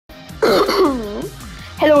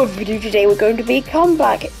Hello everybody, today we're going to be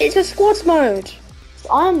comeback. It's a squads mode.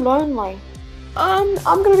 I'm lonely. I'm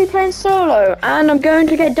going to be playing solo and I'm going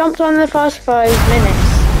to get dumped on in the first 5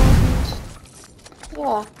 minutes.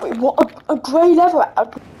 Yeah. Wait, what? A grey lever?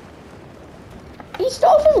 He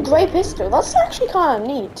starts with a grey pistol. That's actually kind of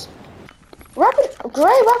neat.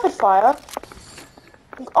 Grey rapid fire.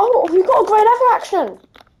 Oh, we got a grey lever action.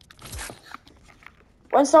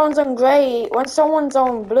 When someone's on grey, when someone's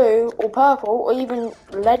on blue or purple or even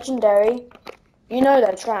legendary, you know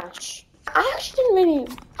they're trash. I actually didn't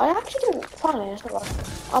find it.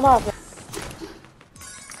 I'm out of it.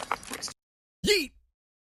 Yeet.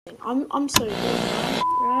 I'm so good.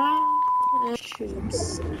 Right?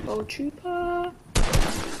 Troops. Oh, trooper.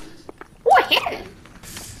 What hit him?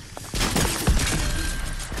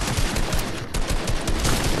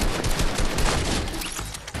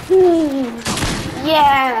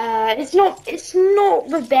 Yeah, it's not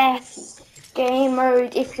the best game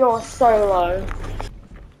mode if you're solo.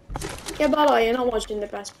 Yeah, but you're not watching the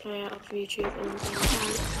best player of YouTube in the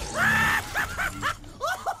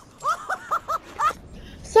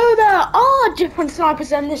So there are different snipers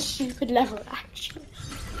than this stupid level action.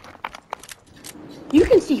 You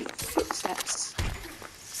can see footsteps.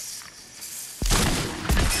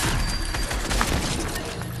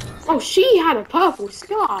 Oh, she had a purple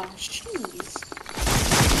scar. Jeez.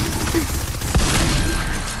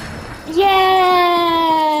 Yeah.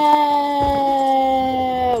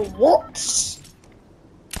 What?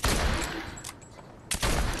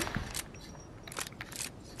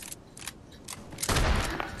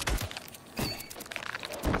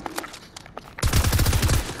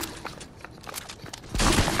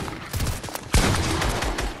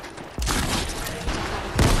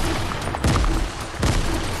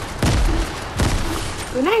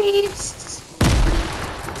 Grenades!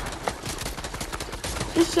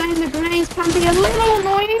 Just saying the grenades can be a little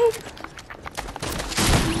annoying.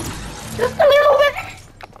 Just a little bit.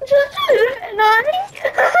 Just a little bit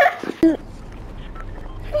annoying.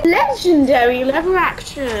 Legendary lever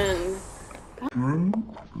action. Oh,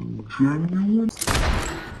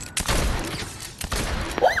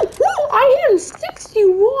 I hit him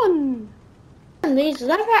 61. And these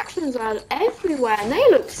lever actions are everywhere and they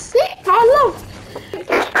look sick. I love.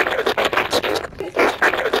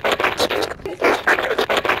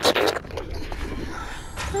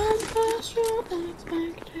 I'm past your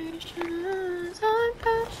expectations. I'm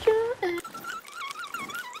past your expectations.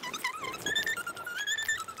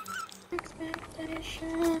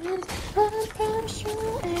 I'm past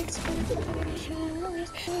your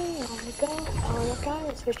expectations. Oh my god,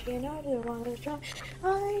 it's fishing out of the water strong.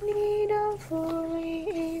 I need a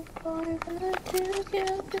fully equipped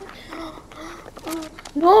together.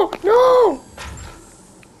 No!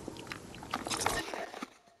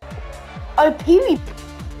 Oh, Pee-wee.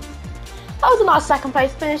 That was a nice second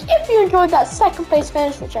place finish. If you enjoyed that second place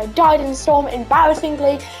finish, which I died in the storm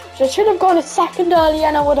embarrassingly, which I should have gone a second earlier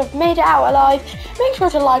and I would have made it out alive, make sure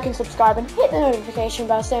to like and subscribe and hit the notification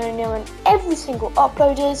bell so you know when every single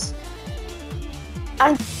upload is.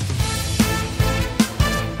 And